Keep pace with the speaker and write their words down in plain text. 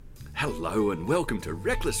Hello and welcome to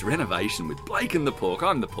Reckless Renovation with Blake and the Pork.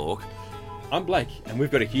 I'm the Pork. I'm Blake, and we've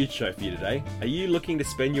got a huge show for you today. Are you looking to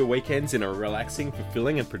spend your weekends in a relaxing,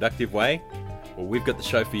 fulfilling and productive way? Well, we've got the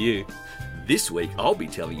show for you. This week I'll be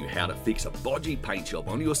telling you how to fix a bodgy paint job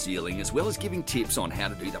on your ceiling, as well as giving tips on how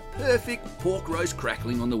to do the perfect pork roast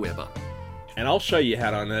crackling on the Weber. And I'll show you how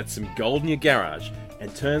to unearth some gold in your garage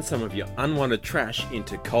and turn some of your unwanted trash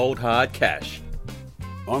into cold hard cash.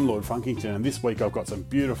 I'm Lord Funkington, and this week I've got some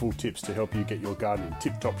beautiful tips to help you get your garden in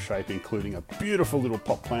tip-top shape, including a beautiful little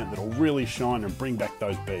pot plant that'll really shine and bring back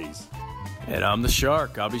those bees. And I'm the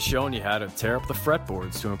Shark. I'll be showing you how to tear up the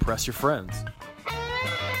fretboards to impress your friends.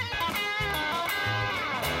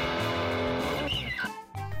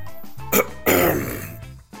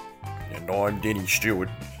 And I'm Denny Stewart,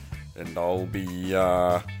 and I'll be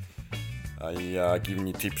giving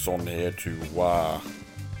you tips on how to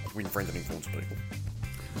win friends and influence people.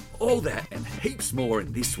 All that and heaps more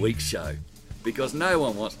in this week's show, because no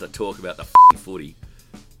one wants to talk about the footy.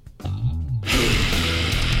 Blake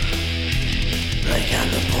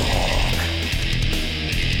and the Pork.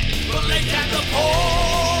 Blake and the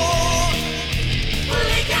Pork.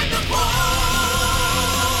 Blake and the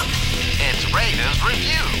Pork. It's Raiders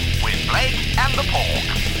Review with Blake and the Pork.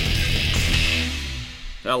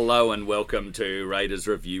 Hello and welcome to Raiders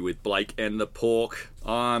Review with Blake and the Pork.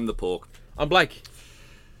 I'm the Pork. I'm Blake.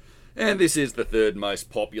 And this is the third most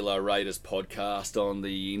popular Raiders podcast on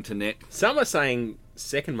the internet. Some are saying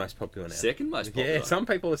second most popular now. Second most popular? Yeah, some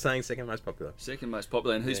people are saying second most popular. Second most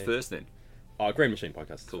popular. And who's first then? Oh, Green Machine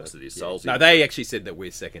Podcast. Of course it is. Yeah. Soulsy. No, they actually said that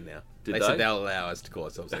we're second now. Did they they? said they'll allow us to call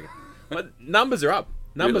ourselves second. But numbers are up.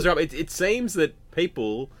 Numbers Really? are up. It seems that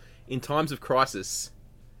people, in times of crisis,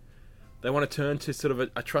 they want to turn to sort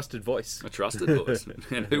of a trusted voice. A trusted voice.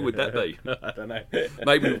 And who would that be? I don't know.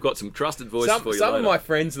 Maybe we've got some trusted voices for you Some later. of my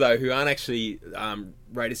friends, though, who aren't actually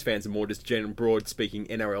Raiders fans and more just broad-speaking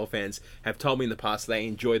NRL fans, have told me in the past they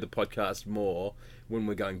enjoy the podcast more when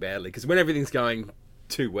we're going badly. Because when everything's going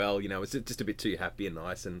too well, you know, it's just a bit too happy and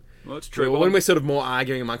nice. And Well, it's true. when we're sort of more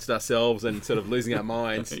arguing amongst ourselves and sort of losing our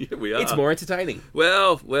minds, Yeah, we are. it's more entertaining.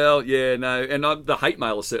 Well, yeah, no. And the hate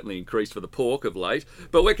mail has certainly increased for the Pork of late.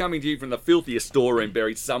 But we're coming to you from the filthiest storeroom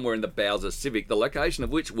buried somewhere in the bowels of Civic, the location of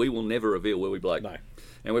which we will never reveal, will we, Blake? No.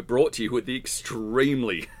 And we're brought to you with the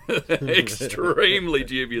extremely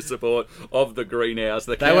dubious support of the Greenhouse,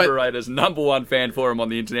 the Canberra Raiders' number one fan forum on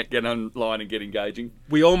the internet. Get online and get engaging.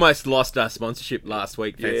 We almost lost our sponsorship last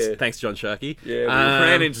week. Yeah. Thanks, John Sharkey. Yeah, we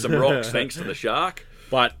ran into some rocks thanks to the Shark.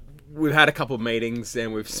 But we've had a couple of meetings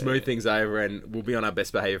and we've smoothed things over, and we'll be on our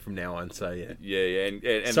best behaviour from now on. So yeah. Yeah,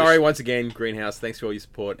 and Sorry once again, Greenhouse. Thanks for all your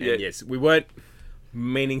support. And Yeah. yes, we weren't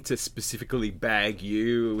meaning to specifically bag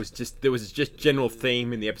you. It was just there was just general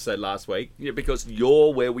theme in the episode last week. Yeah, because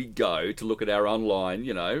you're where we go to look at our online,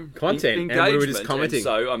 Content, and engagement. we were just commenting. And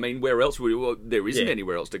so, I mean, where else would there isn't Yeah.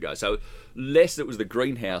 anywhere else to go. So, less it was the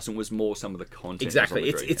Greenhouse and was more some of the content. Exactly.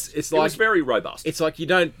 Was on the It's Greenhouse. like it was very robust. It's like you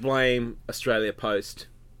don't blame Australia Post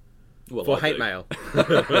Well, for I hate do. mail.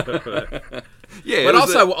 Yeah, But it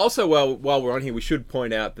was also, while we're on here, we should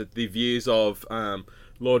point out that the views of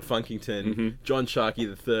Lord Funkington, John Sharkey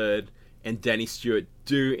III, and Danny Stewart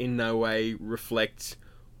do in no way reflect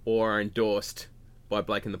or are endorsed by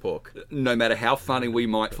Blake and the Pork. no matter how funny we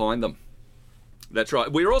might find them. That's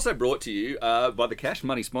right. We're also brought to you by the cash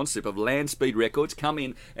money sponsorship of Land Speed Records. Come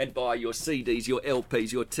in and buy your CDs, your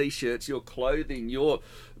LPs, your T-shirts, your clothing, your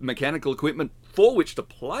mechanical equipment for which to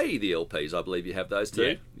play the LPs. I believe you have those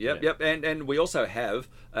too. Yep. And we also have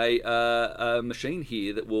a machine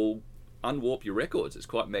here that will unwarp your records. It's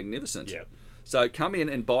quite magnificent. Yep. So come in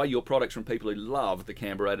and buy your products from people who love the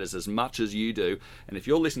Canberra Raiders as much as you do. And if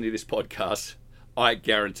you're listening to this podcast, I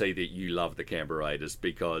guarantee that you love the Canberra Raiders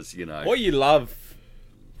because, Or you love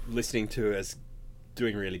listening to us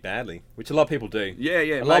doing really badly, which a lot of people do.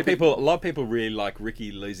 Yeah. A lot of people really like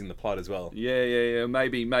Ricky losing the plot as well. Yeah.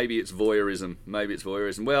 Maybe it's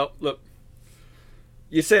voyeurism. Well, look,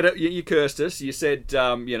 you said it. You cursed us. You said,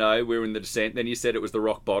 we're in the descent. Then you said it was the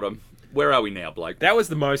rock bottom. Where are we now, Blake? That was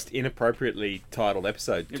the most inappropriately titled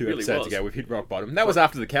episode two really episodes was. ago. We've hit rock bottom. That was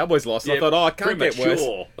after the Cowboys lost. Yeah, I thought, it can't get worse.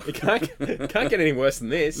 premature. It can't get any worse than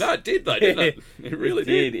this. No, it did though, didn't it? It really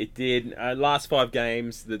did. It did. Last 5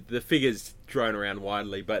 games, the figures thrown around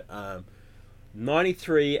widely, but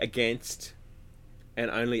 93 against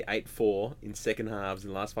and only 8-4 in second halves in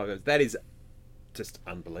the last 5 games. That is just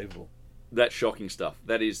unbelievable. That's shocking stuff.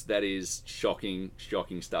 That is shocking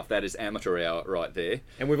stuff. That is amateur hour right there.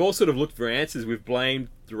 And we've all sort of looked for answers. We've blamed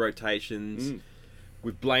the rotations.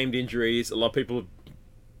 We've blamed injuries. A lot of people have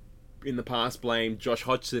in the past blamed Josh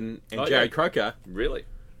Hodgson and Jared Croker. Really?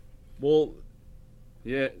 Well,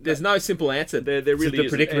 Yeah, There's no simple answer. There to really the isn't.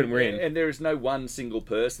 predicament and, we're in. and there is no one single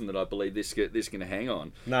person that I believe this going to hang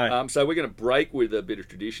on. No. So we're going to break with a bit of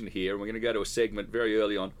tradition here, and we're going to go to a segment very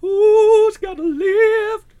early on. Who's got a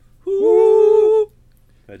lift? Who?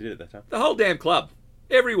 I did it that time. The whole damn club.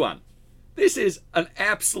 Everyone. This is an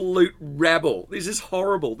absolute rabble. This is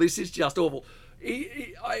horrible. This is just awful.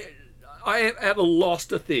 I am at a loss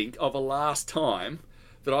to think of a last time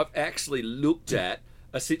that I've actually looked at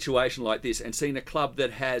a situation like this and seen a club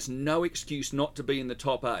that has no excuse not to be in the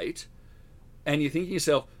top 8, and you're thinking to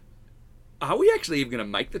yourself, are we actually even going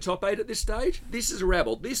to make the top 8 at this stage? This is a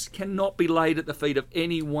rabble. This cannot be laid at the feet of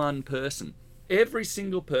any one person. Every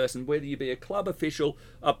single person, whether you be a club official,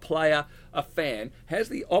 a player, a fan, has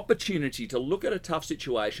the opportunity to look at a tough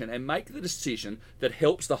situation and make the decision that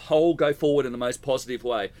helps the whole go forward in the most positive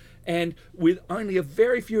way. And with only a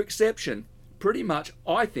very few exceptions, pretty much,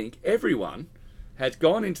 I think, everyone has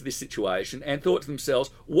gone into this situation and thought to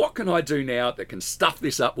themselves, what can I do now that can stuff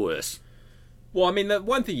this up worse? Well, I mean, the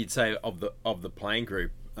one thing you'd say of the playing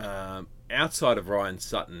group, outside of Ryan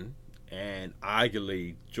Sutton and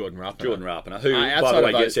arguably Jordan Rapiner, who, by outside the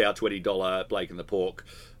way, of gets our $20 Blake and the Pork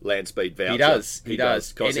land speed voucher. He does.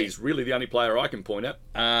 Because And he's really the only player I can point at.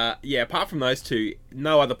 Yeah, apart from those two,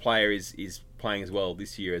 no other player is playing as well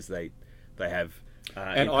this year as they have.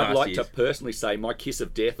 And I'd like to personally say my kiss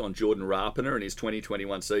of death on Jordan Rapiner in his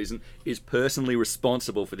 2021 season is personally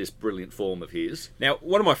responsible for this brilliant form of his. Now,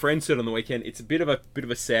 one of my friends said on the weekend, it's a bit of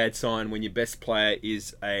a sad sign when your best player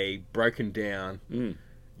is a broken down,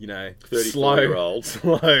 34-year-old.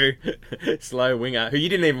 slow winger who you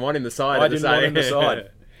didn't even want in the side. I didn't want him in the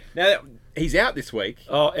side. Now he's out this week.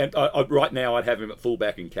 Oh, and right now I'd have him at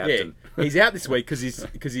fullback and captain. Yeah, he's out this week because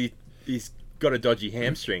he's got a dodgy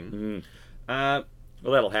hamstring.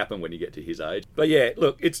 Well, that'll happen when you get to his age. But yeah,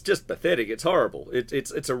 look, it's just pathetic. It's horrible.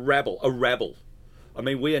 It's a rabble. I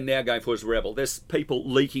mean, we are now going for as a rabble. There's people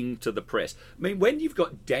leaking to the press. I mean, when you've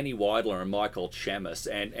got Danny Weidler and Michael Chammas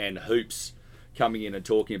and Hoops coming in and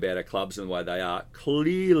talking about our clubs and the way they are,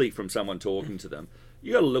 clearly from someone talking to them,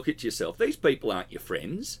 you got to look at yourself. These people aren't your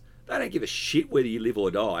friends. They don't give a shit whether you live or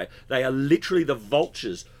die. They are literally the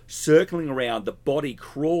vultures circling around, the body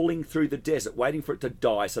crawling through the desert, waiting for it to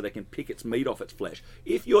die so they can pick its meat off its flesh.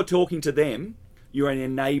 If you're talking to them, you're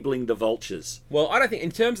enabling the vultures. Well, I don't think,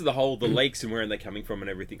 in terms of the leaks and where they're coming from and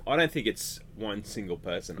everything, I don't think it's one single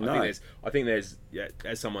person. No. I think there's,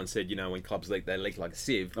 as someone said, when clubs leak, they leak like a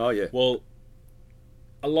sieve. Oh, yeah. Well,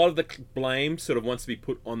 a lot of the blame sort of wants to be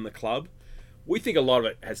put on the club. We think a lot of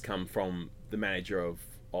it has come from the manager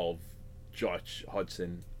of Josh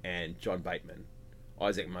Hodgson and John Bateman.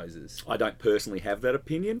 Isaac Moses. I don't personally have that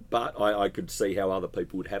opinion, but I could see how other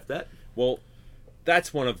people would have that. Well,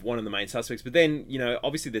 that's one of the main suspects. But then,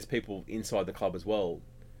 obviously there's people inside the club as well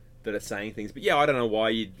that are saying things. But yeah, I don't know why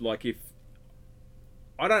you'd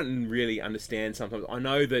I don't really understand sometimes. I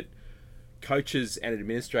know that coaches and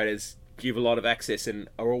administrators give a lot of access and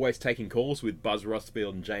are always taking calls with Buzz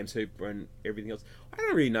Rothfield and James Hooper and everything else. I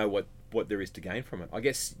don't really know what there is to gain from it. I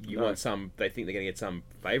guess they think they're going to get some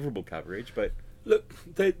favourable coverage, but... Look,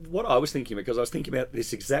 what I was thinking, because I was thinking about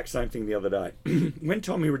this exact same thing the other day. When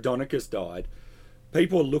Tommy Raudonikis died,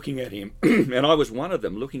 people were looking at him, and I was one of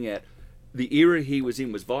them, looking at the era he was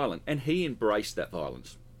in was violent, and he embraced that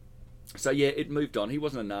violence. So yeah, it moved on. He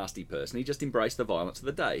wasn't a nasty person. He just embraced the violence of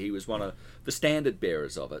the day. He was one of the standard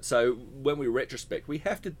bearers of it. So when we retrospect, we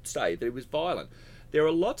have to say that it was violent. There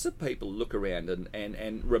are lots of people who look around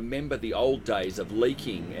and remember the old days of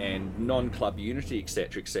leaking and non-club unity,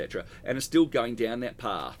 etc., and are still going down that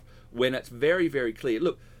path when it's very, very clear.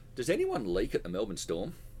 Look, does anyone leak at the Melbourne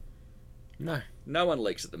Storm? No. No one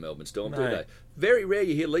leaks at the Melbourne Storm, No. do they? Very rare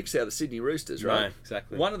you hear leaks out of the Sydney Roosters, right? No,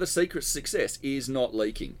 exactly. One of the secrets of success is not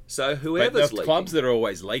leaking. So But whoever's the leaking... clubs that are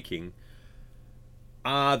always leaking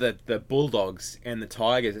are the Bulldogs and the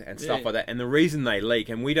Tigers and stuff Yeah. like that. And the reason they leak,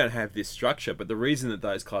 and we don't have this structure, but the reason that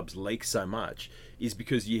those clubs leak so much is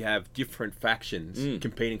because you have different factions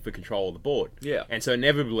competing for control of the board. Yeah. And so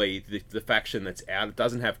inevitably, the faction that's out, it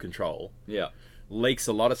doesn't have control, Yeah. leaks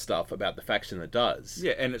a lot of stuff about the faction that does.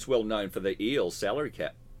 Yeah, and it's well known for the Eels salary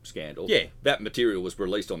cap scandal. Yeah. That material was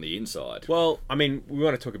released on the inside. Well, I mean, we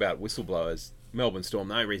want to talk about whistleblowers. Melbourne Storm,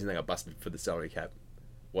 the only reason they got busted for the salary cap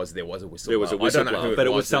was there was a whistleblower. There was a I don't know whistleblower, who but it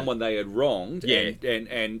was was. someone they had wronged, Yeah.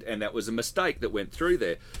 and that was a mistake that went through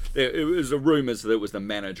there. It was a rumours that it was the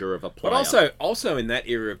manager of a player. But also in that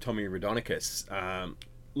era of Tommy Raudonikis,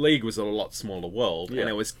 league was a lot smaller world, Yeah. and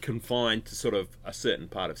it was confined to sort of a certain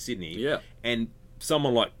part of Sydney. Yeah. And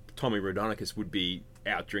someone like Tommy Raudonikis would be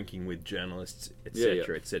out drinking with journalists, etc.,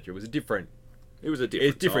 Yeah. etc. It was a different it was a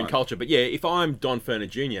different different time. culture. But yeah, if I'm Don Ferner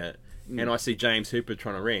Jr., and I see James Hooper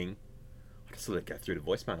trying to ring, I just let it go through to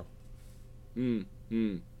voicemail.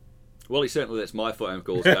 Well, he certainly lets my phone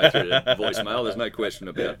calls go through to voicemail. There's no question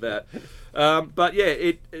about that. But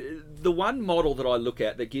yeah, the one model that I look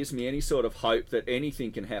at that gives me any sort of hope that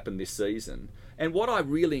anything can happen this season, and what I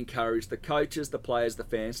really encourage the coaches, the players, the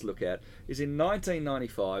fans to look at, is in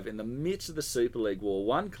 1995, in the midst of the Super League war,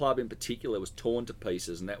 one club in particular was torn to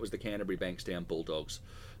pieces, and that was the Canterbury Bankstown Bulldogs.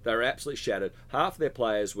 They were absolutely shattered. Half their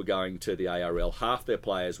players were going to the ARL, half their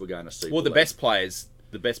players were going to Super Well, the League. best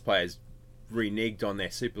players reneged on their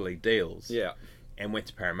Super League deals. Yeah. And went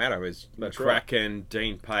to Parramatta. It was That's Kraken,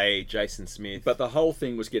 Dean Pay, Jason Smith. But the whole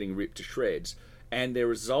thing was getting ripped to shreds, and their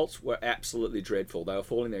results were absolutely dreadful. They were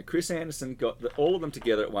falling there. Chris Anderson got all of them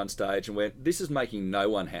together at one stage and went, this is making no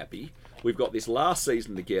one happy. We've got this last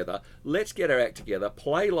season together. Let's get our act together,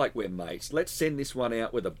 play like we're mates. Let's send this one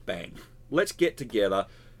out with a bang. Let's get together,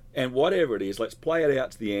 and whatever it is, let's play it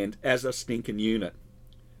out to the end as a stinking unit.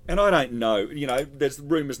 And I don't know, there's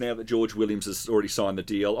rumours now that George Williams has already signed the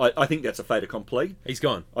deal. I think that's a fait accompli. He's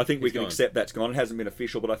gone. I think we He's can gone. accept that's gone. It hasn't been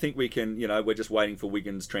official, but I think we can, we're just waiting for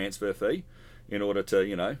Wigan's transfer fee in order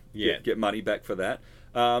to, get money back for that.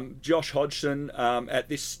 Josh Hodgson, at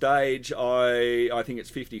this stage, I think it's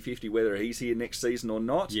 50-50 whether he's here next season or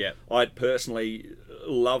not. Yeah. I'd personally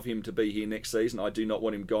love him to be here next season. I do not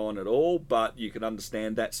want him gone at all, but you can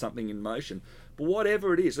understand that's something in motion. But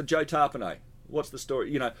whatever it is, Joe Tarpanay, what's the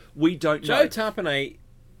story? We don't know. Joe Tarpanay,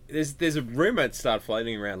 there's a rumour that started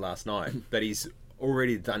floating around last night that he's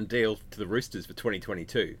already done deal to the Roosters for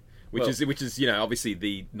 2022, which is obviously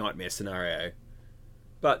the nightmare scenario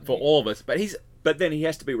but for all of us. But then he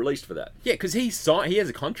has to be released for that. Yeah, because he has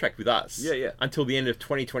a contract with us. Yeah. Until the end of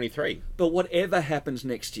 2023. But whatever happens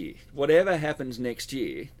next year,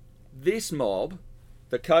 this mob,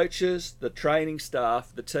 the coaches, the training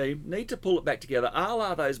staff, the team, need to pull it back together, a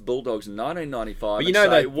la those Bulldogs in 1995, But and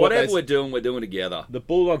say, whatever we're doing together. The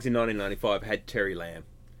Bulldogs in 1995 had Terry Lamb,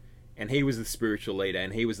 and he was the spiritual leader,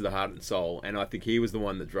 and he was the heart and soul, and I think he was the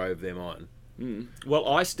one that drove them on. Well,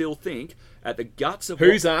 I still think at the guts of...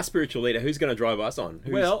 Who's our spiritual leader? Who's going to drive us on?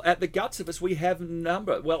 Well, at the guts of us, we have a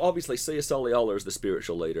number. Well, obviously, Sia Soliola is the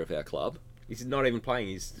spiritual leader of our club. He's not even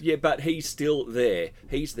playing. Yeah, but he's still there.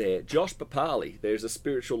 He's there. Josh Papali, there's a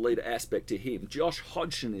spiritual leader aspect to him. Josh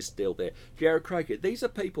Hodgson is still there. Jared Croker. These are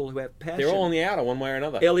people who have passion. They're all on the outer one way or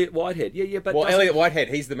another. Elliot Whitehead. Yeah, but... Well, Elliot Whitehead,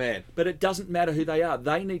 he's the man. But it doesn't matter who they are.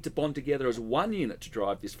 They need to bond together as one unit to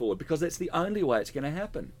drive this forward, because that's the only way it's going to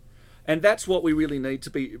happen. And that's what we really need to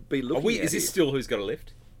be looking at. Is this still who's got a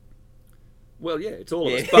lift? Well, yeah, it's all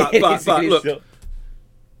of us. But look...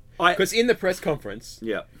 Because in the press conference...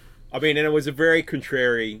 Yeah. I mean, and it was a very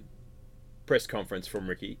contrary press conference from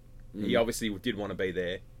Ricky. He obviously did want to be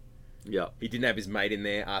there. Yeah. He didn't have his mate in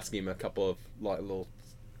there asking him a couple of little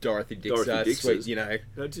Dorothy Dixers. Dixers,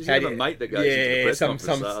 Does he have a mate that goes into the press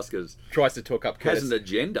conference and asks, tries to talk up Curtis. has an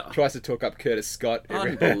agenda. Tries to talk up Curtis Scott.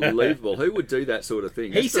 Unbelievable. Who would do that sort of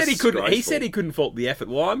thing? He said he couldn't. He said he couldn't fault the effort.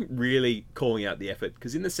 Well, I'm really calling out the effort,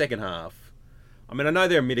 because in the second half, I mean, I know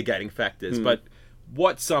there are mitigating factors, but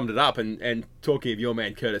what summed it up, and talking of your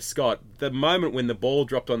man Curtis Scott, the moment when the ball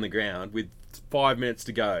dropped on the ground with 5 minutes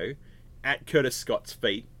to go at Curtis Scott's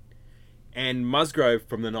feet, and Musgrove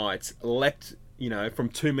from the Knights leapt, from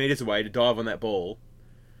 2 metres away to dive on that ball,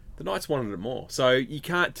 the Knights wanted it more. So you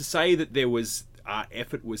can't, to say that there was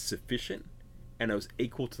effort was sufficient and it was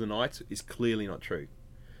equal to the Knights is clearly not true.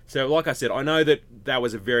 So like I said, I know that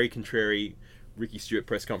was a very contrary Ricky Stewart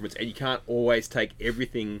press conference, and you can't always take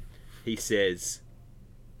everything he says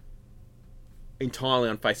entirely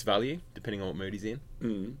on face value, depending on what mood he's in.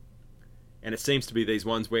 And it seems to be these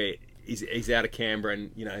ones where he's out of Canberra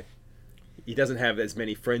and, he doesn't have as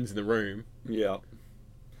many friends in the room. Yeah.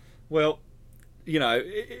 Well,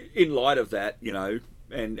 in light of that,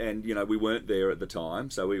 and we weren't there at the time,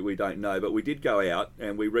 so we don't know, but we did go out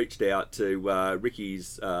and we reached out to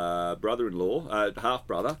Ricky's brother-in-law,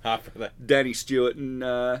 half-brother, Danny Stewart,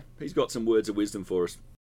 and he's got some words of wisdom for us.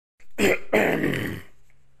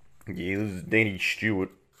 Yeah, this is Danny Stewart,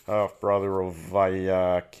 half-brother of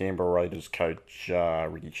a Canberra Raiders coach,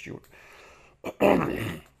 Ricky Stewart.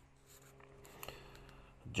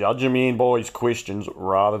 Judge a man by his questions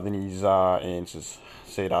rather than his answers,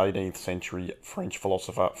 said 18th century French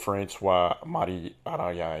philosopher François-Marie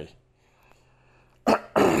Araye.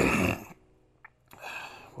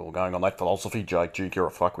 Well, going on that philosophy, Jake Duke, you're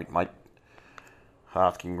a fuckwit, mate.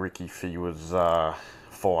 Asking Ricky if he was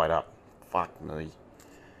fired up. Fuck me.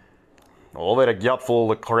 I've had a gutful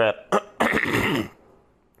of crap.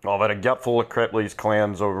 These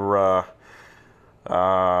clowns are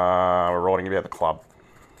writing about the club.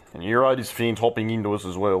 And you Raiders fans hopping into us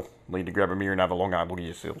as well. need to grab a mirror and have a long hard look at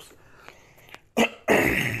yourselves.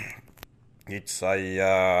 It's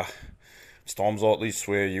times like this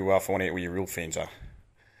where you find out where your real fans are.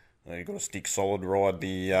 You've got to stick solid, ride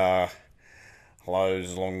the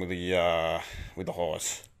lows along with the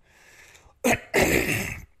highs.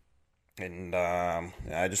 And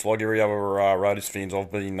just like every other Raiders fans,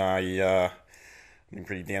 I've been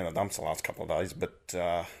pretty down in the dumps the last couple of days. But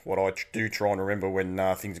what I do try and remember when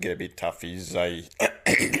things get a bit tough is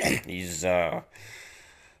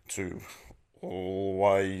to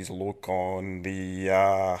always look on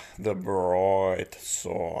the bright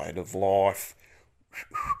side of life.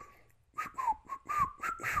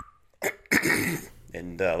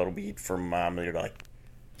 And that'll be it from me today.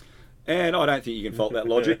 And I don't think you can fault that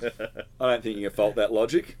logic.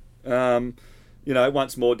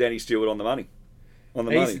 Once more, Danny Stewart on the money.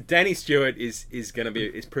 Danny Stewart is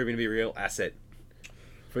proving to be a real asset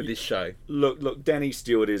for this show. Look, Danny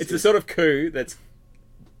Stewart is... It's the sort of coup that's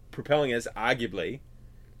propelling us, arguably,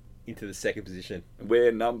 into the second position.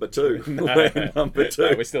 We're number 2. No,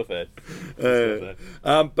 we're still third. But,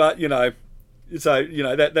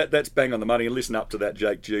 that's bang on the money, and listen up to that,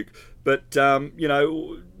 Jake Duke. But,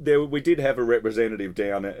 we did have a representative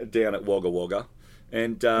down at Wagga Wagga.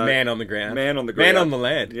 And man on the ground. Man on the ground. Man on the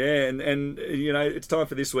land. Yeah, and it's time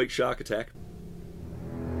for this week's Shark Attack.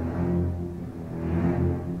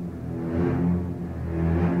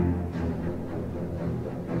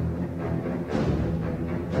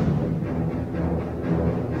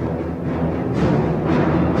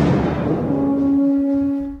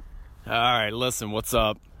 Alright, listen, what's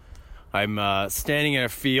up? I'm standing in a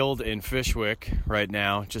field in Fishwick right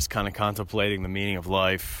now, just kind of contemplating the meaning of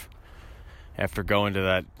life after going to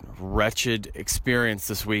that wretched experience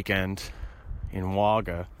this weekend in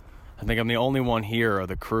Wagga. I think I'm the only one here of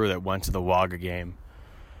the crew that went to the Wagga game.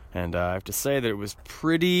 And I have to say that it was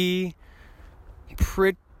pretty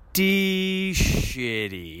shitty.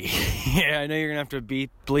 Yeah, I know you're going to have to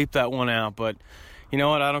bleep that one out, but you know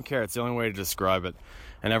what? I don't care. It's the only way to describe it.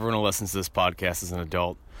 And everyone who listens to this podcast is an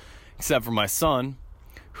adult, except for my son,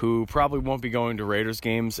 who probably won't be going to Raiders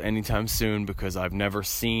games anytime soon because I've never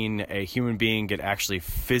seen a human being get actually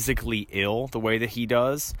physically ill the way that he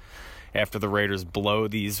does after the Raiders blow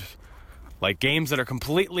these games that are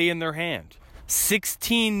completely in their hand.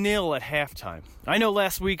 16-0 at halftime. I know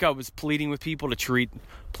last week I was pleading with people to treat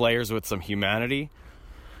players with some humanity,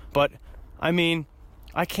 but I mean,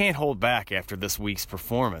 I can't hold back after this week's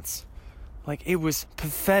performance. It was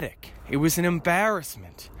pathetic. It was an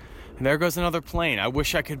embarrassment. And there goes another plane. I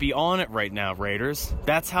wish I could be on it right now, Raiders.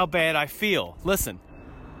 That's how bad I feel. Listen.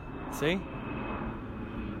 See?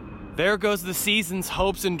 There goes the season's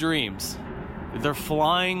hopes and dreams. They're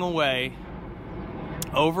flying away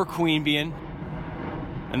over Queanbeyan.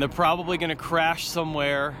 And they're probably going to crash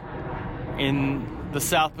somewhere in the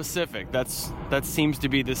South Pacific. That seems to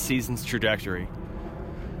be this season's trajectory.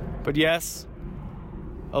 But yes,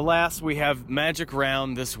 alas, we have Magic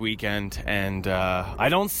Round this weekend, and I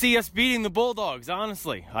don't see us beating the Bulldogs,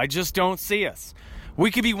 honestly. I just don't see us. We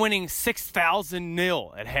could be winning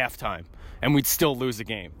 6,000-0 at halftime, and we'd still lose a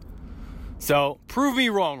game. So, prove me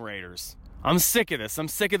wrong, Raiders. I'm sick of this. I'm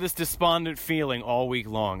sick of this despondent feeling all week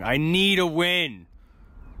long. I need a win.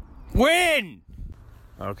 Win!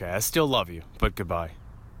 Okay, I still love you, but goodbye.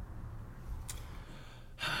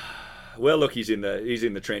 Well, look, he's in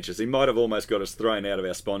the trenches. He might have almost got us thrown out of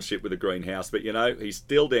our sponsorship with the greenhouse, but he's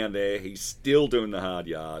still down there. He's still doing the hard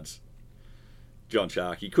yards. John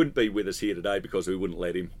Shark. He couldn't be with us here today because we wouldn't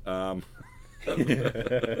let him.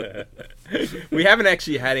 We haven't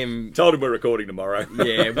actually had him. Told him we're recording tomorrow.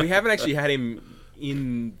 Yeah, we haven't actually had him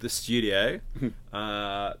in the studio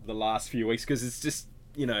the last few weeks because it's just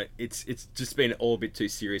it's just been all a bit too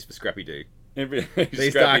serious for Scrappy Doo.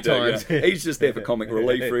 These dark times. He's just there for comic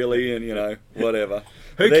relief, really, and whatever.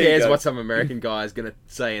 Who cares what some American guy is going to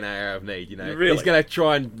say in our hour of need? Really? He's going to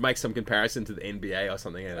try and make some comparison to the NBA or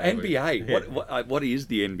something. NBA? Yeah. What is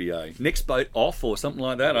the NBA? Next boat off or something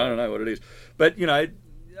like that? I don't know what it is. But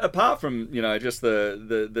apart from just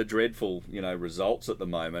the dreadful results at the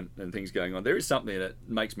moment and things going on, there is something that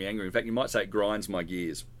makes me angry. In fact, you might say it grinds my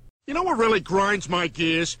gears. You know what really grinds my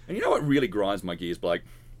gears? And you know what really grinds my gears, Blake?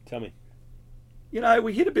 Tell me.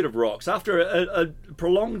 We hit a bit of rocks. After a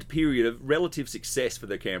prolonged period of relative success for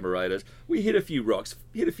the Canberra Raiders, we hit a few rocks,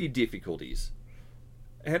 hit a few difficulties.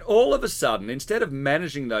 And all of a sudden, instead of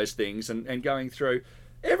managing those things and going through,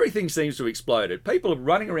 everything seems to have exploded. People are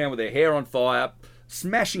running around with their hair on fire,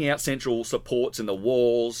 smashing out central supports in the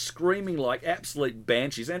walls, screaming like absolute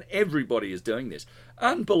banshees, and everybody is doing this.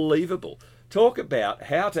 Unbelievable. Talk about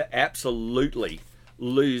how to absolutely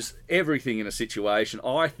lose everything in a situation.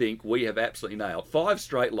 I think we have absolutely nailed 5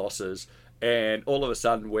 straight losses, and all of a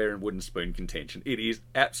sudden we're in wooden spoon contention. It is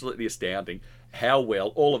absolutely astounding how well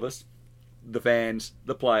all of us, the fans,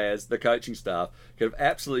 the players, the coaching staff, have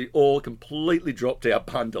absolutely all completely dropped our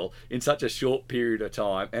bundle in such a short period of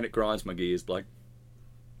time, and it grinds my gears, Blake.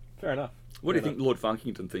 Fair enough. What do you think Lord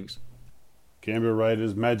Funkington thinks? Canberra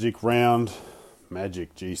Raiders magic round.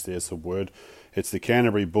 Magic, geez, there's a word. It's the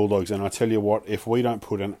Canterbury Bulldogs, and I tell you what, if we don't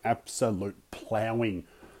put an absolute ploughing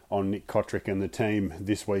on Nick Kotrick and the team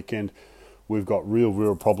this weekend, we've got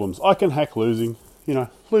real problems. I can hack losing.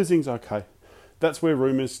 Losing's okay. That's where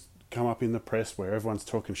rumours come up in the press, where everyone's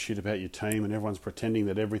talking shit about your team and everyone's pretending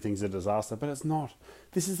that everything's a disaster, but it's not.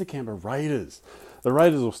 This is the Canberra Raiders. The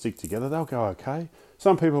Raiders will stick together. They'll go okay.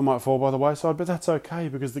 Some people might fall by the wayside, but that's okay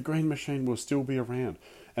because the green machine will still be around.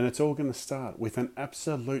 And it's all going to start with an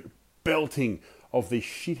absolute belting of the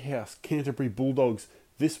shithouse Canterbury Bulldogs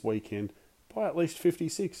this weekend by at least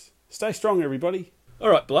 56. Stay strong, everybody. All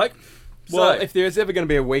right, Blake. Well, if there's ever going to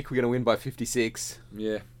be a week we're going to win by 56,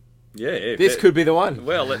 Yeah. this could be the one.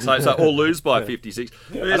 Well, let's hope so. Or lose by 56.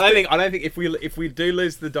 I don't think if we do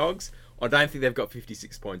lose the Dogs, I don't think they've got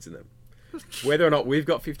 56 points in them. Whether or not we've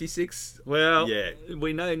got 56, Well, yeah.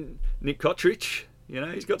 we know Nick Kotrick.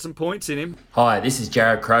 He's got some points in him. Hi, this is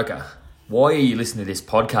Jared Croker. Why are you listening to this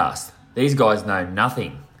podcast? These guys know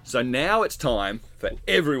nothing. So now it's time for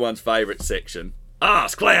everyone's favourite section,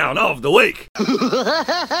 Ask Clown of the Week.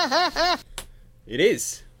 It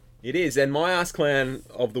is. And my Ask Clown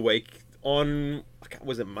of the Week on,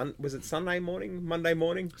 was it Sunday morning? Monday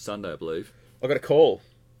morning? Sunday, I believe. I got a call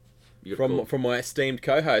You got a call. from my esteemed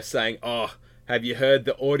co-host saying, have you heard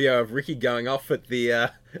the audio of Ricky going off at the...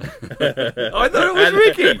 I thought it was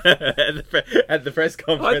Ricky. at the press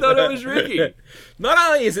conference. I thought it was Ricky. Not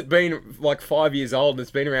only has it been like 5 years old and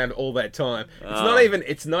it's been around all that time,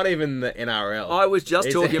 it's not even the NRL. I was just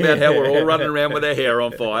talking about how we're all running around with our hair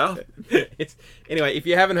on fire. Anyway, if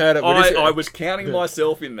you haven't heard it... I was counting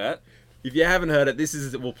myself in that. If you haven't heard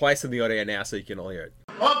it, we'll play some of the audio now so you can all hear it.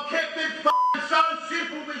 I've kept it so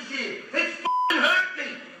simple this year. It's hurt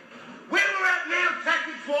me. We were at Mount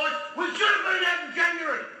Tactics twice. We should have been out in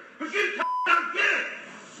January. But you don't get it.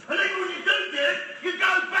 And then when you do get it, you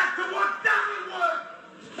go back to what doesn't work.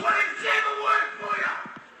 What has never worked for you.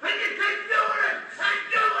 And you keep doing it and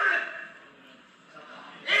doing it.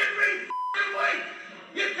 Every week,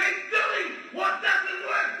 you keep doing what doesn't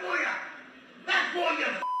work for you. That's why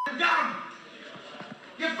you're dumb.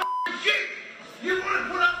 You're shit. You want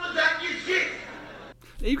to put up with that, you shit.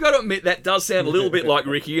 You've got to admit that does sound a little bit like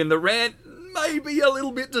Ricky, and the rant may be a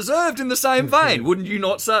little bit deserved in the same vein, wouldn't you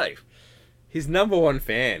not say? His number one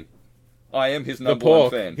fan. I am his number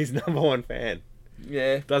one fan. His number one fan.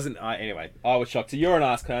 Yeah. Anyway, I was shocked. So you're an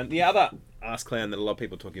Ask Clown. The other Ask Clown that a lot of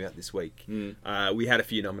people are talking about this week, we had a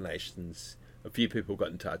few nominations. A few people got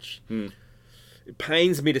in touch. It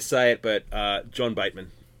pains me to say it, but John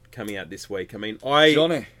Bateman coming out this week. I mean,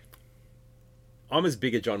 Johnny. I'm as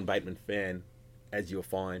big a John Bateman fan as you'll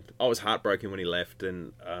find. I was heartbroken when he left,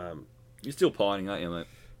 and You're still pining, aren't you, mate?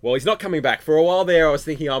 well, he's not coming back. For a while there, I was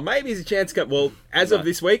thinking, maybe he's a chance to come. Well, as of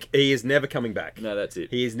this week, he is never coming back. No, that's it.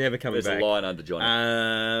 He is never coming There's back. a line under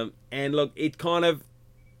Johnny. And look, it kind of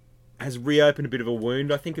has reopened a bit of a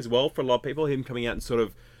wound, I think, as well, for a lot of people. Him coming out and sort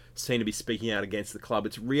of seem to be speaking out against the club.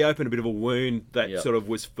 It's reopened a bit of a wound that sort of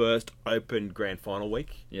was first opened grand final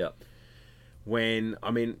week. Yeah. When, I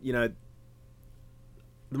mean, the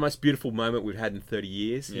most beautiful moment we've had in 30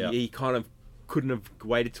 years. Yeah. He kind of couldn't have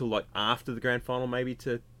waited till like after the grand final maybe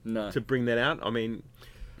to bring that out. I mean,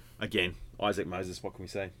 again, Isaac Moses, what can we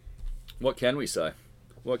say? What can we say?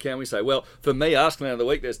 Well, for me, Ask Clown of the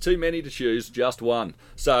Week, there's too many to choose, just one.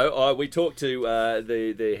 So we talked to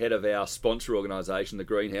the head of our sponsor organisation, the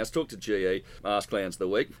Greenhouse, talked to GE, Ask Clowns of the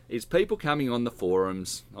Week, is people coming on the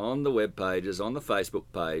forums, on the web pages, on the Facebook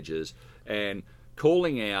pages, and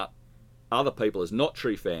calling out other people as not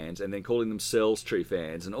true fans and then calling themselves true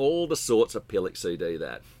fans and all the sorts of pillock CD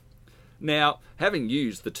that. Now, having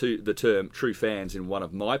used the term true fans in one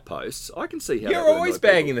of my posts, I can see how You're always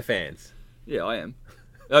bagging the fans. Yeah, I am.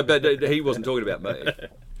 But he wasn't talking about me.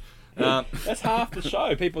 That's half the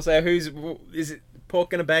show. People say, is it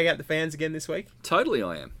Pork going to bag out the fans again this week? Totally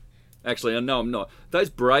I am. Actually, no, I'm not. Those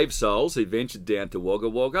brave souls who ventured down to Wagga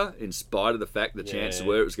Wagga, in spite of the fact the chances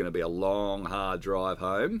were it was going to be a long, hard drive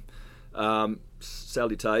home,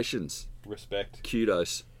 salutations. Respect.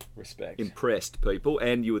 Kudos. Respect. Impressed, people.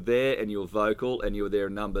 And you were there, and you were vocal, and you were there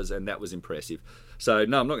in numbers, and that was impressive. So,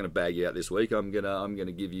 no, I'm not going to bag you out this week. I'm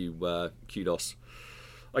gonna give you kudos.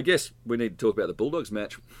 I guess we need to talk about the Bulldogs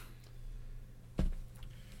match.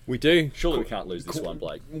 We do. Surely we can't lose this one,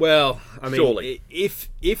 Blake. Well, I mean, Surely.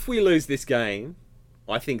 if we lose this game,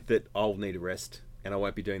 I think that I'll need a rest, and I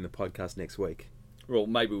won't be doing the podcast next week. Well,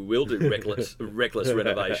 maybe we will do reckless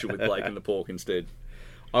renovation with Blake and the Pork instead.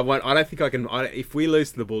 I won't. I don't think I can. If we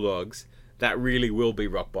lose to the Bulldogs, that really will be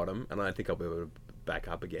rock bottom, and I don't think I'll be able to back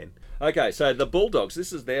up again. Okay, so the Bulldogs,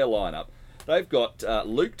 this is their lineup. They've got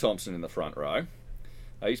Luke Thompson in the front row.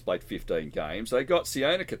 He's played 15 games. They got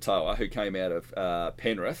Siona Katoa, who came out of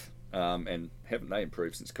Penrith, and haven't they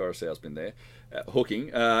improved since Coruscant's been there,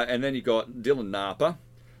 hooking. And then you got Dylan Napa.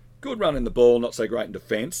 Good run in the ball, not so great in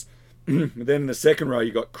defence. Then in the second row,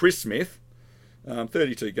 you got Chris Smith,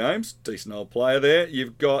 32 games, decent old player there.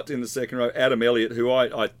 You've got in the second row Adam Elliott, who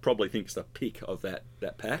I probably think is the pick of that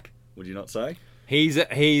pack. Would you not say?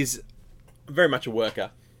 He's very much a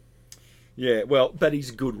worker. Yeah, well, but he's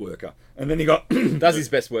a good worker. And then you got Does his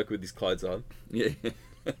best work with his clothes on. Yeah.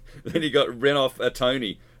 Then you got Renoff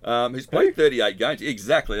Tony, who's played 38 games.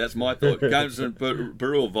 Exactly, that's my thought. Games from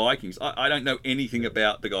Barua Vikings. I don't know anything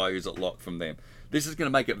about the guy who's at lock from them. This is going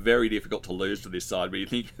to make it very difficult to lose to this side, where you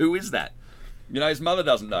think, who is that? You know, his mother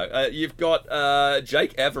doesn't know. You've got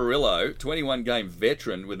Jake Avarillo, 21-game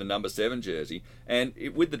veteran with the number 7 jersey. And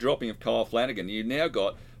with the dropping of Kyle Flanagan, you've now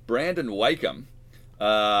got Brandon Wakeham,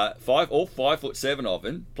 5'7" of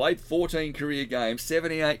him, played 14 career games,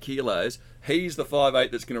 78 kilos. He's the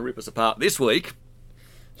 5'8" that's going to rip us apart this week.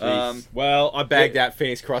 Well, I bagged out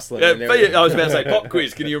Phoenix Crossland. I was about to say pop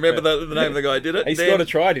quiz. Can you remember the name of the guy who did it? He scored a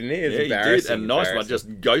try, didn't he? It's He did. embarrassing. A nice one,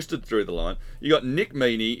 just ghosted through the line. You got Nick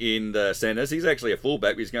Meaney in the centres. He's actually a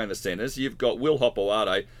fullback, but he's going to centres. You've got Will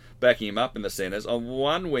Hopewade backing him up in the centres. On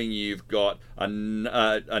one wing, you've got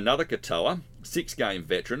another Katoa, 6-game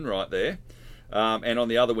veteran right there. And on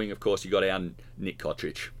the other wing, of course, you got our Nick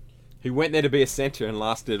Kotrich. He went there to be a centre and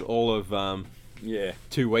lasted all of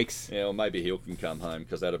 2 weeks. Yeah, well, maybe he can come home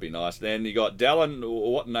because that'll be nice. Then you got Dallin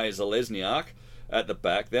Watene-Zalesniak at the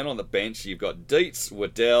back. Then on the bench, you've got Dietz,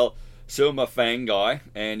 Waddell, Silma Fangai,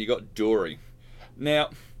 and you got Dury. Now,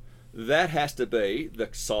 that has to be the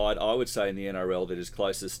side, I would say, in the NRL that is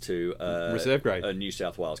closest to reserve grade, a New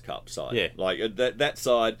South Wales Cup side. Yeah. Like that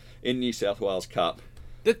side in New South Wales Cup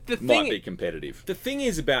might be competitive. The thing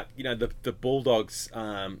is about the Bulldogs'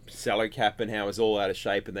 salary cap and how it's all out of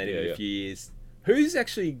shape, and they did it in a few years. Who's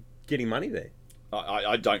actually getting money there?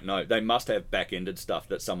 I don't know. They must have back-ended stuff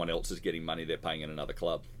that someone else is getting money they're paying in another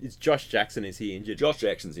club. Is Josh Jackson, is he injured? Josh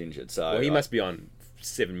Jackson's injured, so he must be on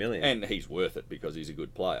 $7 million. And he's worth it because he's a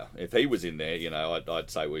good player. If he was in there, I'd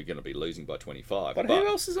say we're going to be losing by 25. But who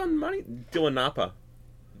else is on money? Dylan Napa.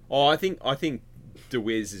 Oh, I think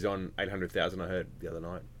DeWiz is on 800,000. I heard the other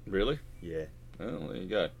night. Really? Yeah. Oh, there you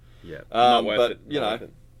go. Yeah.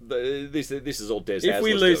 But this is all Des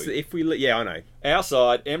Hasler's yeah, I know. Our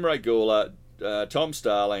side: Emre Gula, Tom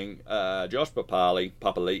Starling, Josh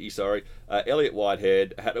Papali'i, Elliot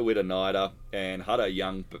Whitehead, Hatawita Nida, and Hutto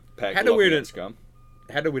Young. Hatawita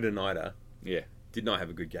Nida. Yeah, did not have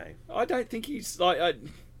a good game. I don't think he's like.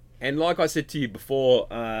 And like I said to you before,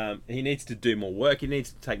 he needs to do more work. He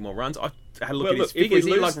needs to take more runs. I had a look at his figures.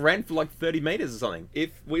 He ran for 30 metres or something. If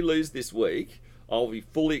we lose this week, I'll be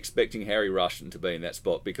fully expecting Harry Rushton to be in that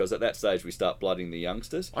spot, because at that stage we start blooding the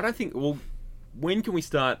youngsters. I don't think... Well, when can we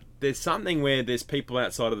start? There's something where there's people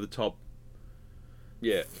outside of the top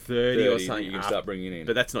 30 or something. You can start bringing in.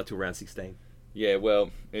 But that's not till round 16. Yeah,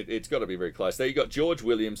 well, it's got to be very close. There you got George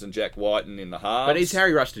Williams and Jack Whiten in the halves. But is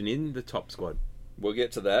Harry Rushton in the top squad? We'll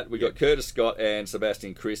get to that. We got Curtis Scott and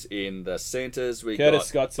Sebastian Chris in the centres. We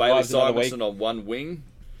Curtis got Scott Bailey survives another Simonson on one wing.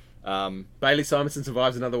 Bailey Simonson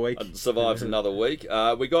survives another week. Another week.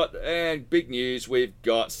 We got, and big news, we've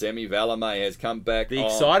got Semi Valame has come back. The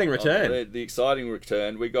exciting return. The exciting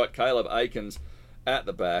return. We got Caleb Aikens at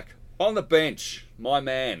the back. On the bench, my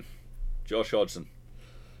man, Josh Hodgson.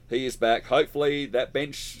 He is back. Hopefully that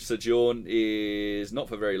bench sojourn is not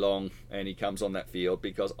for very long and he comes on that field,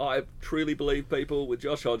 because I truly believe, people, with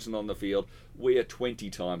Josh Hodgson on the field, we are 20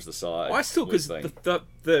 times the size. I still, because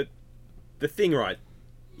the thing, right,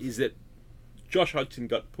 is that Josh Hodgson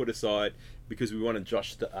got put aside because we wanted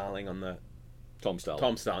Josh Starling on the... Josh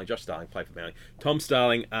Starling played for Manly. Tom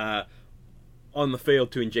Starling on the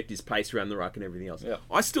field to inject his pace around the ruck and everything else. Yeah.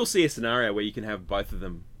 I still see a scenario where you can have both of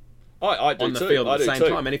them I do on the too. field at the I same do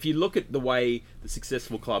too. time. And if you look at the way the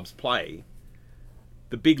successful clubs play,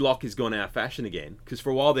 the big lock has gone out of fashion again. Because for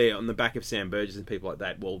a while there, on the back of Sam Burgess and people like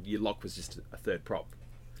that, well, your lock was just a third prop.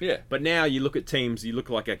 Yeah. But now you look at teams, you look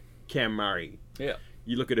like a Cam Murray. Yeah.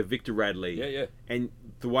 You look at a Victor Radley. Yeah. And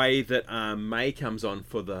the way that May comes on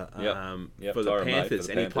for the for the Tyron May Panthers, for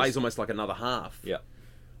the and he Panthers. plays almost like another half. Yeah.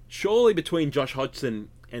 surely between Josh Hodgson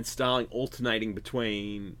and Starling alternating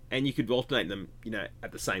between, and you could alternate them,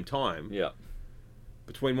 at the same time. Yeah.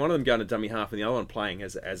 Between one of them going to dummy half and the other one playing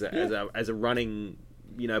as a running,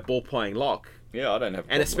 ball playing lock. Yeah, I don't have a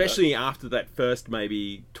problem And with especially after that first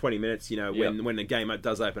maybe 20 minutes, Yeah. when the game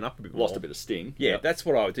does open up a bit that. more. Lost a bit of sting. Yeah, that's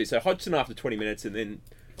what I would do. So Hodgson after 20 minutes and then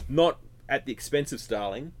not at the expense of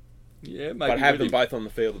Starling, Yeah, maybe but have with them him. both on the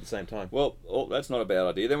field at the same time. Well, that's not a bad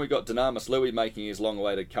idea. Then we've got Dynamis Louis making his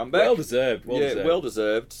long-awaited comeback. Well deserved. Well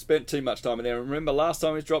deserved. Spent too much time in there. Remember last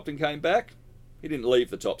time he was dropped and came back? He didn't leave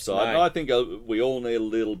the top side. No. And I think we all need a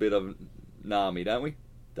little bit of Nami, don't we?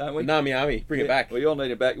 Don't we? Nami Army, bring it back. We all need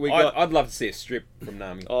it back. I'd love to see a strip from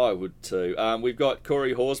Nami. I would too. We've got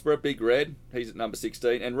Corey Horsburgh, Big Red. He's at number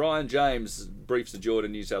 16. And Ryan James, Briefs of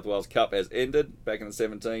Jordan New South Wales Cup has ended. Back in the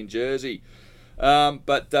 17 jersey. So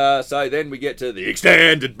then we get to the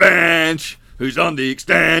extended bench. Who's on the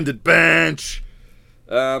extended bench?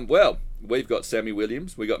 Well, we've got Sammy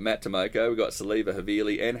Williams. We've got Matt Tomoko. We've got Saliva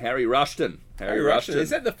Havili and Harry Rushton. Harry Rushton.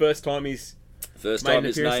 Is that the first time he's First made time an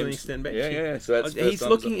his appearance on the name's... extend bench? Yeah. So that's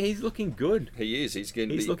he's looking good. He is. He's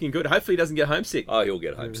Looking good. Hopefully he doesn't get homesick. Oh, he'll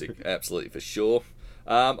get homesick, absolutely for sure.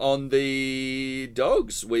 On the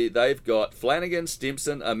Dogs, they've got Flanagan,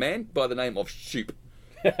 Stimson, a man by the name of Shoop.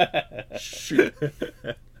 Shoop.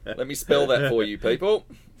 Let me spell that for you, people.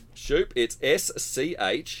 Shoop. It's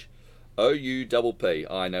SCHOUPP.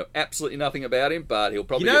 I know absolutely nothing about him, but he'll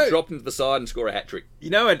probably get dropped into the side and score a hat trick.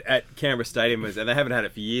 At Canberra Stadium, and they haven't had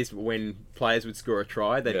it for years, but when players would score a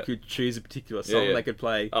try, they could choose a particular song they could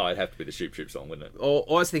play. Oh, it'd have to be the Shoop Shoop song, wouldn't it? Or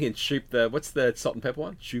I was thinking Shoop, what's the Salt and Pepper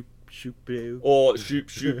one? Shoop, Shoop, Doo. Or Shoop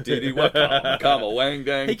Shoop Diddy What Come a Wang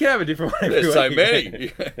Dang. He can have a different one. There's so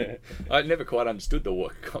many. I never quite understood the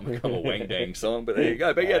What Come a Wang Dang song, but there you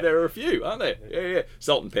go. But yeah, there are a few, aren't there? Yeah.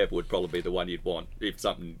 Salt and Pepper would probably be the one you'd want if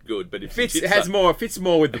something good, but if fits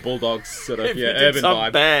more with the Bulldogs sort of if you did urban something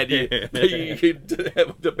vibe. Bad, you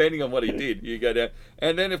depending on what he did, you go down.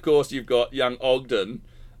 And then of course you've got young Ogden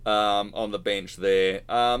on the bench there.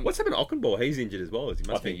 What's happened to Ockenball? He's injured as well, as he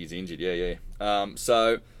must I think he's injured. Yeah.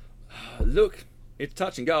 So look, it's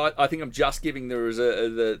touch and go. I think I'm just giving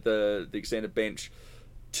the extended bench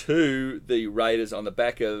to the Raiders on the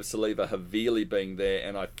back of Saliva Havili being there,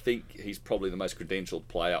 and I think he's probably the most credentialed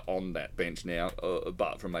player on that bench now,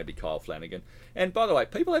 apart from maybe Kyle Flanagan. And by the way,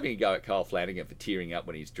 people having a go at Kyle Flanagan for tearing up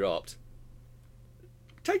when he's dropped.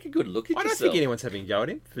 Take a good look at yourself. I don't think anyone's having a go at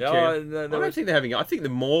him. No, I don't think they're having. I think the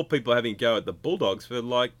more people are having a go at the Bulldogs for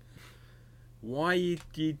why are you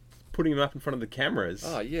putting him up in front of the cameras?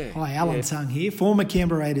 Oh yeah. Hi, Alan Tung here, former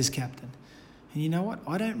Canberra Raiders captain. And you know what?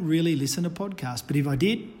 I don't really listen to podcasts, but if I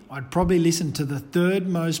did, I'd probably listen to the third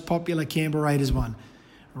most popular Canberra Raiders one,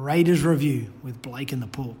 Raiders Review with Blake and the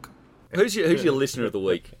Pork. Who's your listener of the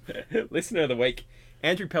week? Listener of the week,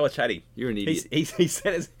 Andrew Pellicciati. You're an idiot. He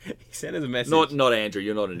sent us a message. Not Andrew.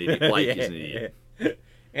 You're not an idiot. Blake is an idiot. Yeah.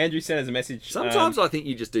 Andrew sent us a message. Sometimes I think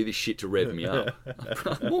you just do this shit to rev me up.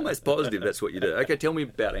 I'm almost positive that's what you do. Okay, tell me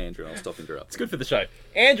about Andrew and I'll stop interrupting. It's good for the show.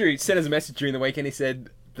 Andrew sent us a message during the week and he said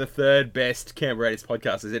the third best Canberra Raiders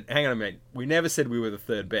podcast. I said, hang on a minute. We never said we were the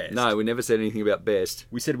third best. No, we never said anything about best.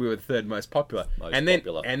 We said we were the third most popular. And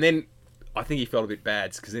then I think he felt a bit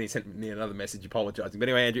bad because then he sent me another message apologising. But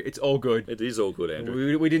anyway, Andrew, it's all good. It is all good,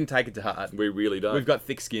 Andrew. We didn't take it to heart. We really don't. We've got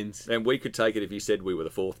thick skins. And we could take it if you said we were the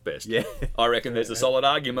fourth best. Yeah. I reckon there's a solid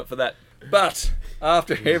argument for that. But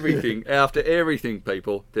after everything,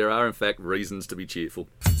 people, there are in fact reasons to be cheerful.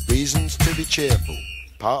 Reasons to be cheerful.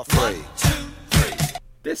 Part 3.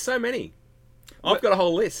 There's so many. I've got a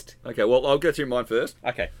whole list. Okay, well, I'll go through mine first.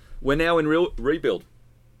 Okay. We're now in rebuild.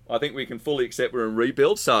 I think we can fully accept we're in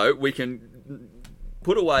rebuild, so we can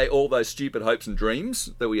put away all those stupid hopes and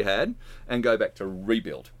dreams that we had and go back to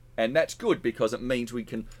rebuild. And that's good because it means we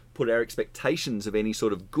can put our expectations of any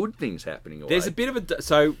sort of good things happening away. There's a bit of a...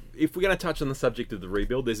 So, if we're going to touch on the subject of the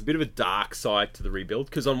rebuild, there's a bit of a dark side to the rebuild.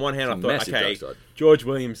 Because on one hand, I thought, okay, George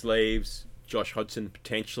Williams leaves, Josh Hodgson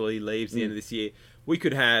potentially leaves the end of this year. We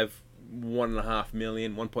could have 1.5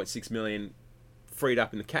 million, 1.6 million freed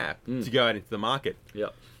up in the cap to go out into the market.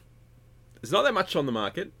 Yep. There's not that much on the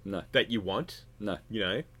market that you want. No. You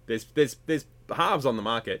know, there's halves on the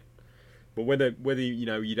market, but whether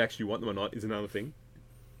you'd actually want them or not is another thing.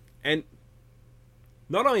 And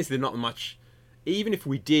not only is there not much, even if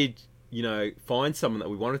we did, find someone that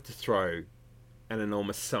we wanted to throw an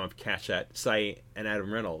enormous sum of cash at, say an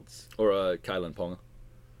Adam Reynolds or a Kalen Ponga.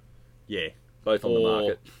 Yeah. Both on the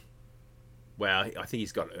market. Well, I think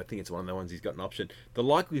it's one of the ones he's got an option. The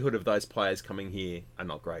likelihood of those players coming here are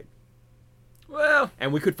not great. Well,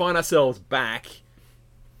 and we could find ourselves back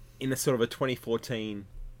in a sort of a 2014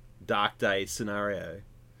 Dark Days scenario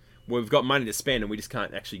we've got money to spend and we just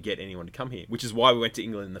can't actually get anyone to come here, which is why we went to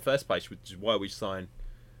England in the first place, which is why we signed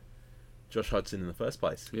Josh Hodgson in the first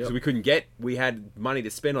place. Yep. Because we had money to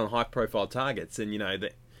spend on high-profile targets, and,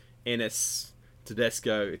 the Ennis,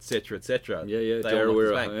 Tedesco, etc., etc. Yeah, they all knocked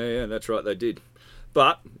us back. yeah, that's right, they did.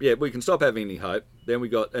 But, yeah, we can stop having any hope. Then we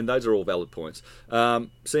got, and those are all valid points.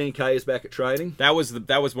 C&K is back at training. That was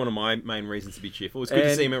one of my main reasons to be cheerful. It was good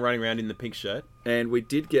to see him running around in the pink shirt. And we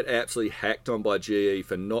did get absolutely hacked on by GE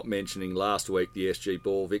for not mentioning last week the SG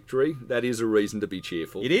Ball victory. That is a reason to be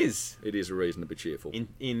cheerful. It is. It is a reason to be cheerful.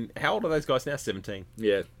 In how old are those guys now? 17.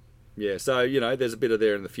 Yeah. Yeah, so, there's a bit of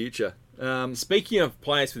there in the future. Speaking of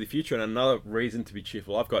players for the future, and another reason to be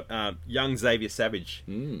cheerful, I've got young Xavier Savage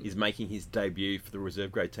is making his debut for the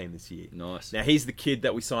reserve grade team this year. Nice. Now, he's the kid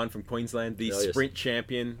that we signed from Queensland, the sprint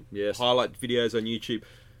champion. Yes. Highlight videos on YouTube.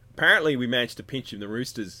 Apparently, we managed to pinch him. The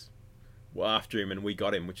Roosters were after him, and we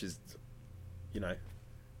got him, which is, it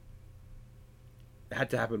had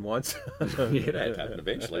to happen once. Yeah, it had to happen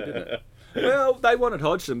eventually, didn't it? Well, they wanted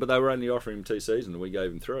Hodgson, but they were only offering him 2 seasons, and we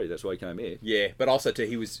gave him 3. That's why he came here. Yeah, but also,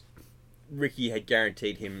 too, Ricky had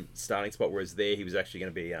guaranteed him starting spot, whereas there he was actually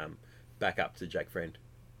going to be back up to Jake Friend.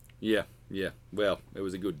 Yeah. Well, it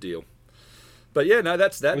was a good deal. But yeah, no,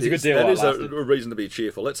 that was a good deal. That is a reason to be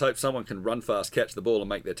cheerful. Let's hope someone can run fast, catch the ball, and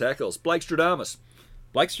make their tackles. Blake Stradamus.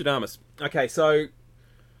 Okay, so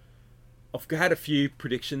I've had a few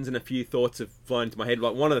predictions and a few thoughts have flown into my head.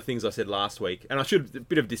 Like one of the things I said last week, and a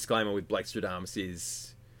bit of disclaimer with Blake Stradamus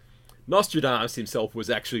is Nostradamus himself was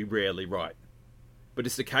actually rarely right, but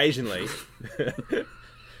just occasionally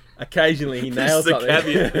he nailed something. This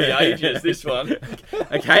is the caveat the ages, this one.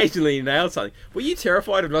 Occasionally he nailed something. Were you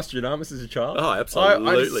terrified of Nostradamus as a child? Oh,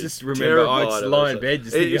 absolutely. I just remember I just lie in bed.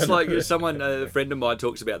 It's like a friend of mine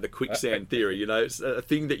talks about the quicksand theory. It's a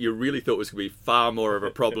thing that you really thought was going to be far more of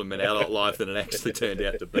a problem in adult life than it actually turned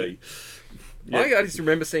out to be. Yeah. I just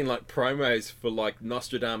remember seeing promos for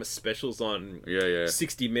Nostradamus specials on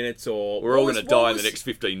 60 Minutes or... We're all going to die in the next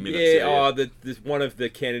 15 minutes. Yeah, one of the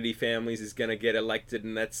Kennedy families is going to get elected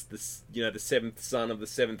and that's the seventh son of the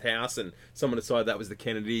seventh house and someone decided that was the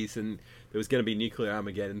Kennedys and there was going to be nuclear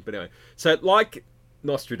Armageddon. But anyway, so like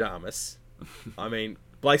Nostradamus, I mean,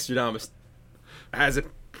 Blake Stradamus has a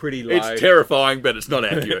pretty low... It's terrifying, but it's not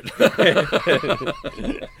accurate.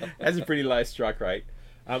 Has a pretty low strike rate.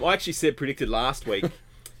 I actually predicted last week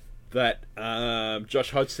that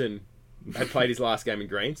Josh Hodgson had played his last game in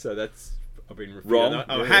green, so I've been wrong.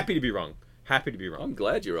 I'm happy to be wrong. I'm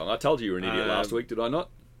glad you're wrong. I told you were an idiot last week, did I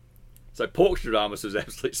not? So Pork Stradamus was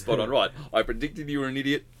absolutely spot on right. I predicted you were an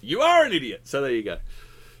idiot. You are an idiot. So there you go.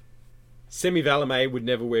 Semi Valame would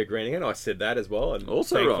never wear green again. I said that as well, and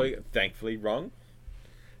also thankfully wrong.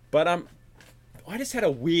 But I just had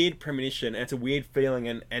a weird premonition, and it's a weird feeling,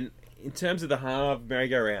 and in terms of the Harv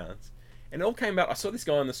merry-go-rounds, and it all came out. I saw this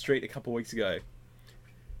guy on the street a couple of weeks ago.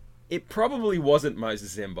 It probably wasn't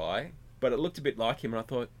Moses Mbai, but it looked a bit like him, and I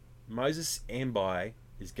thought, Moses Mbai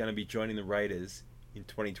is going to be joining the Raiders in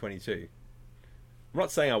 2022. I'm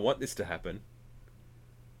not saying I want this to happen,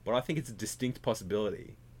 but I think it's a distinct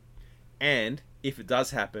possibility. And if it does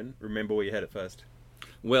happen, remember where you had it first.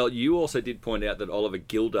 Well, you also did point out that Oliver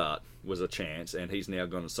Gildart was a chance, and he's now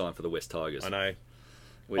going to sign for the West Tigers. I know.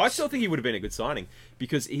 I still think he would have been a good signing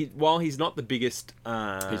because while he's not the biggest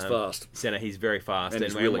he's fast. Centre, he's very fast.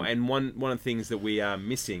 And one of the things that we are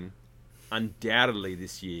missing undoubtedly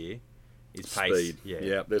this year is pace. Speed.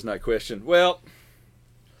 Yeah, there's no question. Well,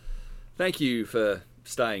 thank you for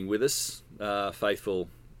staying with us, faithful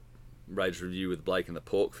Raiders Review with Blake and the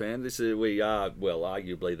Pork fan. We are,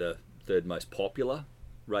 arguably the third most popular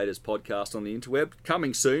Raiders podcast on the interweb.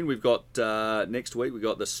 Coming soon, we've got next week we've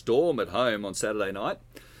got the Storm at home on Saturday night,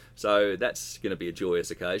 so that's going to be a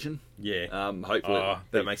joyous occasion. Yeah, hopefully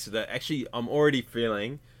that makes it. Actually, I'm already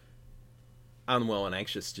feeling unwell and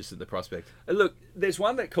anxious just at the prospect. Look, there's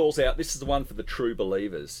one that calls out. This is the one for the true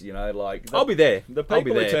believers. I'll be there. The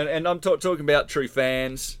people who turn, and I'm talking about true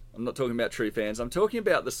fans. I'm not talking about true fans. I'm talking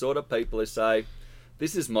about the sort of people who say,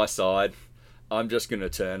 "This is my side. I'm just going to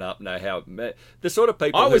turn up." The sort of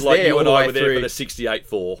people who, like you and I, were there for the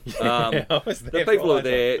 68-4. I was there. The people who are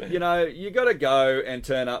there, you got to go and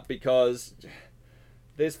turn up because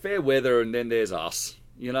there's fair weather and then there's us.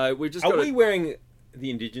 We just. Are we wearing the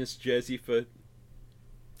Indigenous jersey for?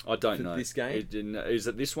 I don't know this game. Is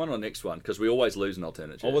it this one or next one? Because we always lose an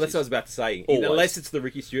alternate jersey. Oh, well, that's what I was about to say. Unless it's the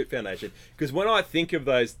Ricky Stewart Foundation. Because when I think of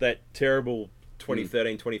that terrible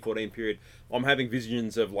 2013-2014 period, I'm having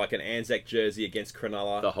visions of like an Anzac jersey against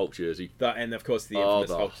Cronulla. The Hulk jersey. And of course the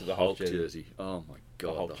infamous Hulk jersey. Oh my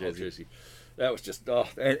God, the Hulk jersey. That was just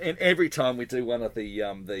and every time we do one of the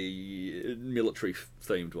military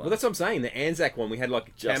themed ones. Well, that's what I'm saying. The Anzac one, we had like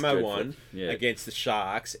a Just camo dreadful. one Yeah. against the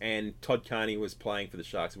Sharks, and Todd Carney was playing for the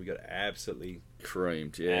Sharks, and we got absolutely.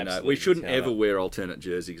 creamed. Yeah, no, Absolutely we shouldn't tell ever up. wear alternate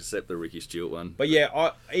jerseys except the Ricky Stewart one. But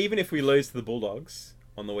yeah, even if we lose to the Bulldogs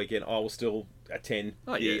on the weekend, I will still attend.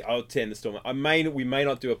 Oh, yeah. I'll attend the Storm. We may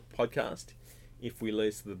not do a podcast if we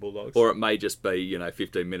lose to the Bulldogs. Or it may just be,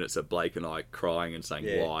 15 minutes of Blake and I crying and saying,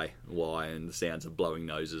 Yeah. why, and the sounds of blowing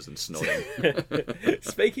noses and snotting.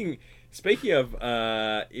 Speaking of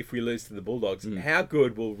if we lose to the Bulldogs, how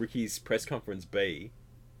good will Ricky's press conference be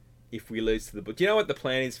if we lose to the Bulldogs? Do you know what the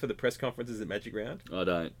plan is for the press conferences at Magic Round? I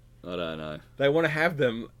don't know. They want to have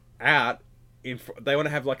them out they want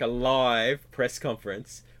to have like a live press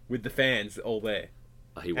conference with the fans all there.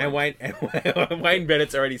 He And won't. Wayne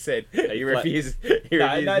Bennett's already said he refuses.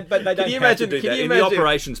 No, but they don't Can you have to imagine? do Can that. you In the imagine?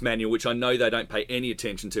 operations manual, which I know they don't pay any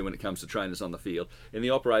attention to when it comes to trainers on the field, in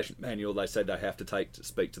the operations manual they say they have to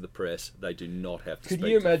speak to the press. They do not have to Could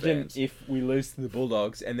speak you to the imagine fans. if we lose to the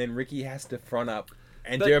Bulldogs and then Ricky has to front up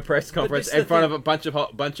and But- do a press but conference this is in the front thing. of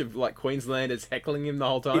a bunch of like Queenslanders heckling him the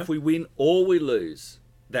whole time? If we win or we lose,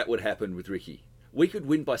 that would happen with Ricky. We could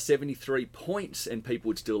win by 73 points and people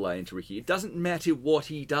would still lay into Ricky. It doesn't matter what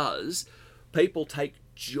he does. People take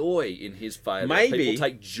joy in his failure. Maybe- People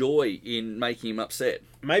take joy in making him upset.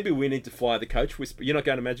 Maybe we need to fly the coach whisperer. You're not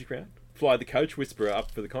going to Magic Round? Fly the coach whisperer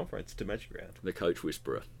up for the conference to Magic Round. The coach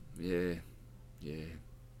whisperer. Yeah.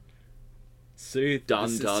 Soothe. Done.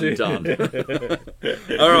 soothe-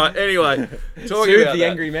 All right, anyway. Talking Soothe about the that.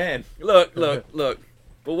 angry man. Look.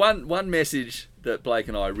 But one message that Blake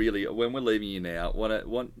and I really, when we're leaving you now,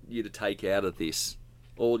 want you to take out of this,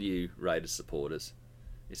 all you Raiders supporters,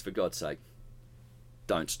 is for God's sake,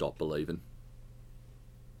 don't stop believing.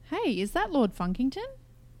 Hey, is that Lord Funkington?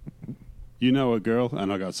 You know a girl,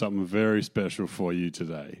 and I got something very special for you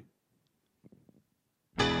today.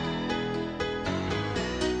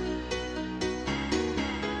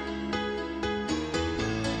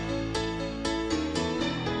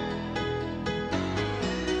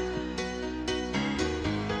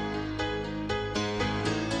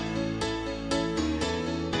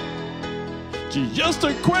 She's just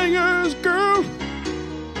a Quangers girl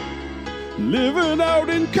living out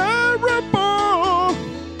in Caribou.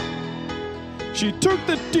 She took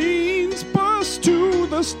the Dean's bus to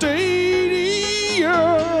the stadium.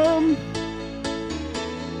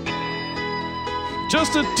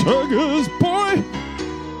 Just a Tuggers boy,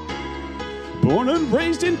 born and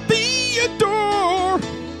raised in Theodore.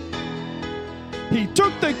 He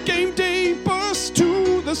took the game day bus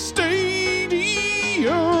to the stadium.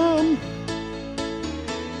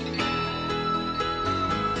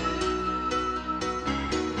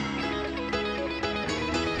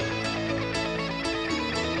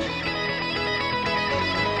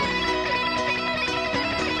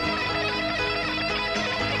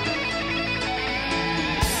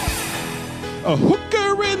 A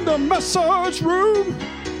hooker in the massage room,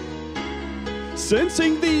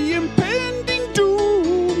 sensing the impending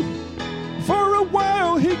doom. For a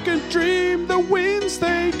while he can dream the winds,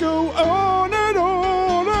 they go on and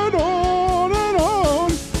on and on and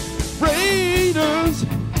on. Raiders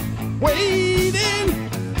waiting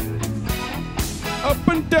up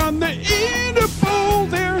and down the inner bowl,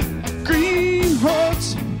 their green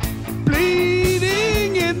hearts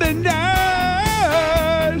bleeding in the night.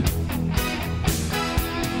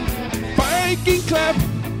 Viking clap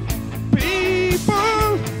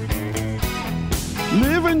people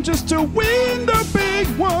living just to win the big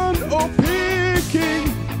one, or picking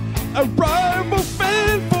a rival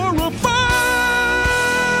fan for a fight.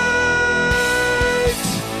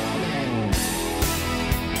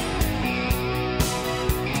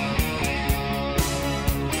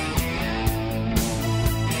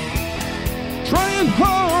 Trying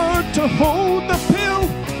hard to hold the pill,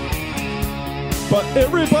 but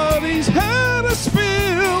everybody's had a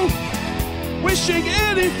spill. Wishing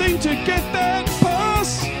anything to get that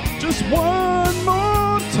pass just one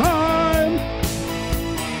more time.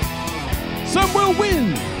 Some will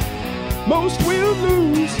win, most will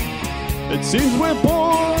lose. It seems we're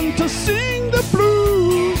born to sing the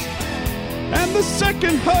blues, and the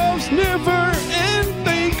second halves never end.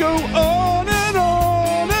 They go on and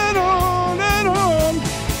on and on and on.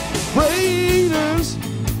 Raiders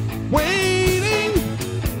waiting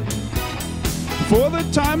for the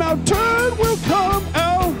time our turn will come.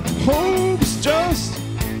 Our hopes just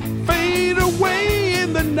fade away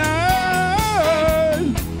in the night.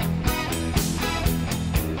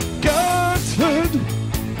 Gutted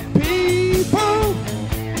people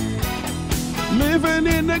living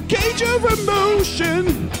in a cage of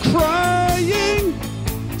emotion, crying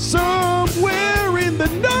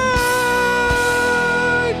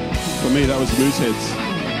me, that was Mooseheads.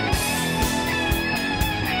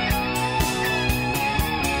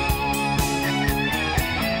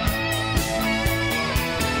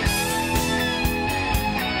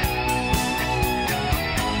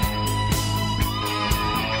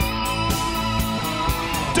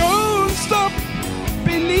 Don't stop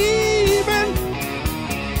believing.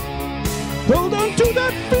 Hold on to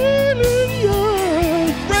that feeling,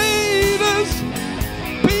 yeah. Raiders,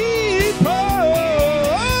 people.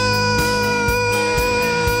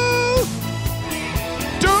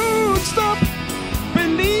 Don't stop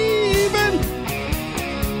believing.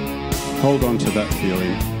 Hold on to that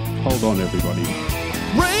feeling. Hold on, everybody.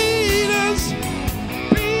 Raiders,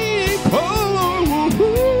 people.